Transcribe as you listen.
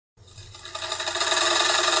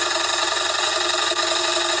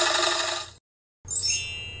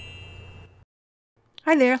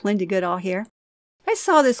Hi there, Linda Goodall here. I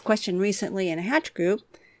saw this question recently in a Hatch group,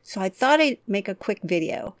 so I thought I'd make a quick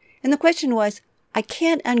video. And the question was, I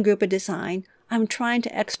can't ungroup a design. I'm trying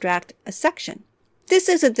to extract a section. This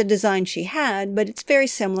isn't the design she had, but it's very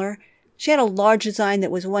similar. She had a large design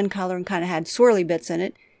that was one color and kind of had swirly bits in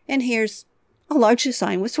it. And here's a large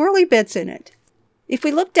design with swirly bits in it. If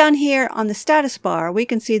we look down here on the status bar, we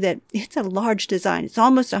can see that it's a large design. It's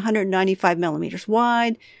almost 195 millimeters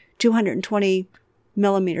wide, 220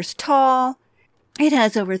 millimeters tall. It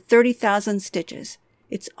has over 30,000 stitches.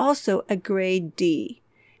 It's also a grade D.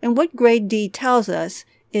 And what grade D tells us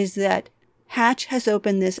is that Hatch has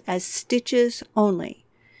opened this as stitches only.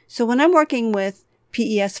 So when I'm working with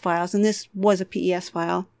PES files, and this was a PES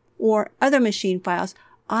file, or other machine files,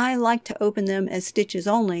 I like to open them as stitches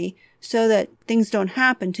only so that things don't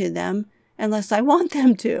happen to them unless I want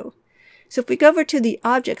them to. So if we go over to the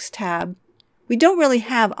Objects tab, we don't really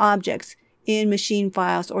have objects in machine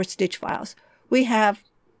files or stitch files. We have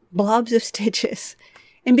blobs of stitches.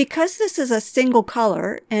 And because this is a single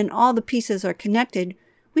color and all the pieces are connected,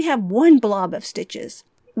 we have one blob of stitches.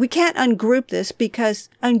 We can't ungroup this because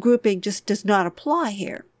ungrouping just does not apply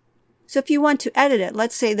here. So if you want to edit it,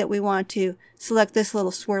 let's say that we want to select this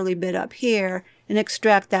little swirly bit up here and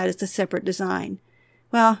extract that as a separate design.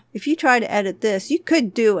 Well, if you try to edit this, you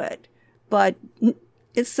could do it, but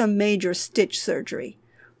it's some major stitch surgery.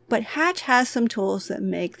 But Hatch has some tools that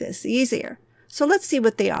make this easier. So let's see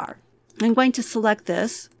what they are. I'm going to select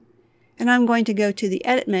this, and I'm going to go to the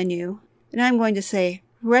Edit menu, and I'm going to say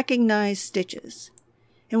Recognize Stitches.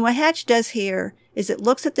 And what Hatch does here is it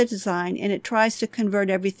looks at the design and it tries to convert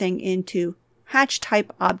everything into Hatch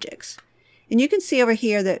type objects. And you can see over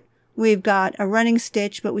here that we've got a running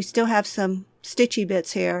stitch, but we still have some stitchy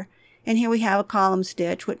bits here. And here we have a column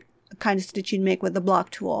stitch, what kind of stitch you'd make with the block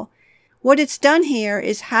tool. What it's done here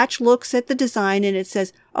is Hatch looks at the design and it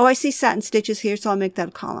says, oh, I see satin stitches here, so I'll make that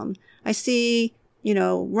a column. I see,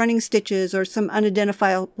 running stitches or some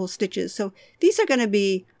unidentifiable stitches. So these are going to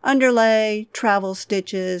be underlay, travel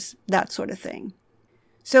stitches, that sort of thing.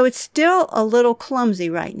 So it's still a little clumsy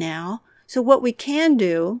right now. So what we can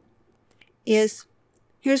do is,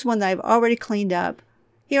 here's one that I've already cleaned up.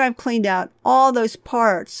 Here I've cleaned out all those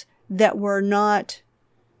parts that were not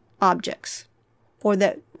objects or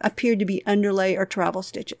that appeared to be underlay or travel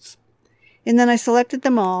stitches. And then I selected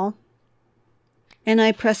them all and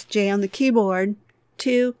I pressed J on the keyboard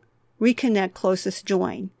to reconnect closest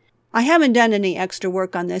join. I haven't done any extra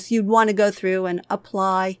work on this. You'd want to go through and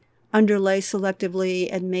apply underlay selectively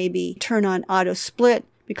and maybe turn on auto split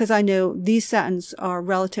because I know these satins are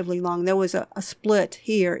relatively long. There was a split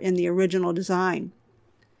here in the original design.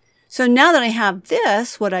 So now that I have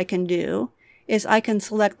this, what I can do is I can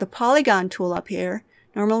select the Polygon tool up here.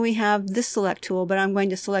 Normally we have this select tool, but I'm going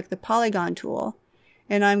to select the Polygon tool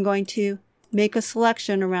and I'm going to make a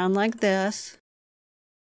selection around like this.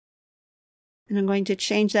 And I'm going to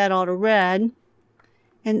change that all to red.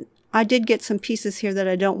 And I did get some pieces here that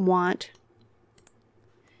I don't want.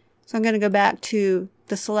 So I'm going to go back to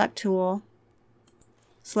the select tool,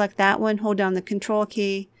 select that one, hold down the control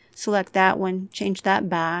key, select that one, change that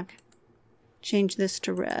back, change this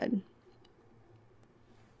to red.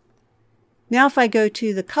 Now if I go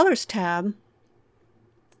to the Colors tab, you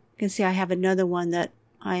can see I have another one that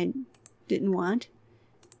I didn't want.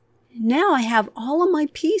 Now I have all of my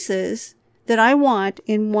pieces that I want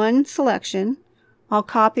in one selection. I'll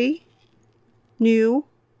copy, New,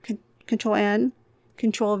 Control N,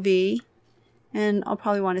 Control V, and I'll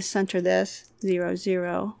probably want to center this, 0,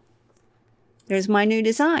 0. There's my new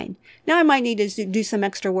design. Now I might need to do some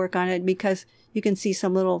extra work on it because you can see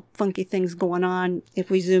some little funky things going on if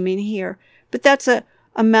we zoom in here. But that's a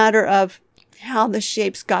matter of how the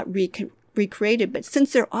shapes got recreated. But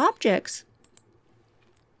since they're objects,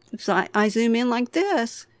 if I zoom in like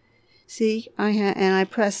this, see, and I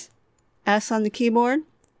press S on the keyboard,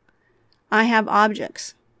 I have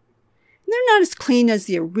objects. And they're not as clean as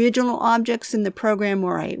the original objects in the program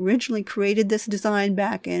where I originally created this design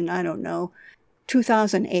back in, I don't know,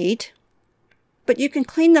 2008. But you can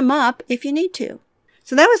clean them up if you need to.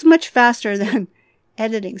 So that was much faster than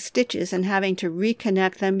editing stitches and having to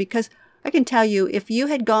reconnect them, because I can tell you if you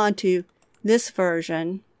had gone to this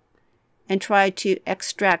version and tried to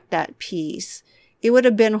extract that piece, it would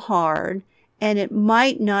have been hard and it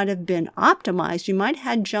might not have been optimized. You might have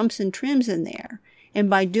had jumps and trims in there. And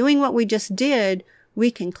by doing what we just did,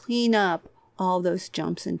 we can clean up all those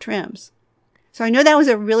jumps and trims. So I know that was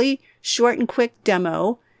a really short and quick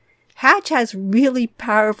demo. Hatch has really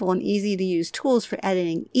powerful and easy to use tools for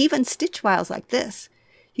editing, even stitch files like this.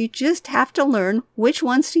 You just have to learn which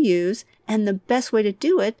ones to use and the best way to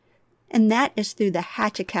do it, and that is through the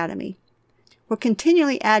Hatch Academy. We're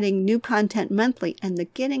continually adding new content monthly, and the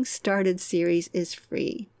Getting Started series is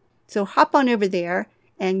free. So hop on over there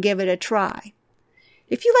and give it a try.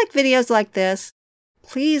 If you like videos like this,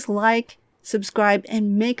 please like, subscribe,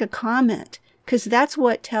 and make a comment, because that's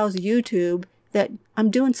what tells YouTube that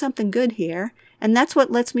I'm doing something good here, and that's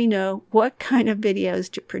what lets me know what kind of videos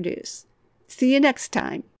to produce. See you next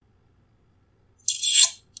time.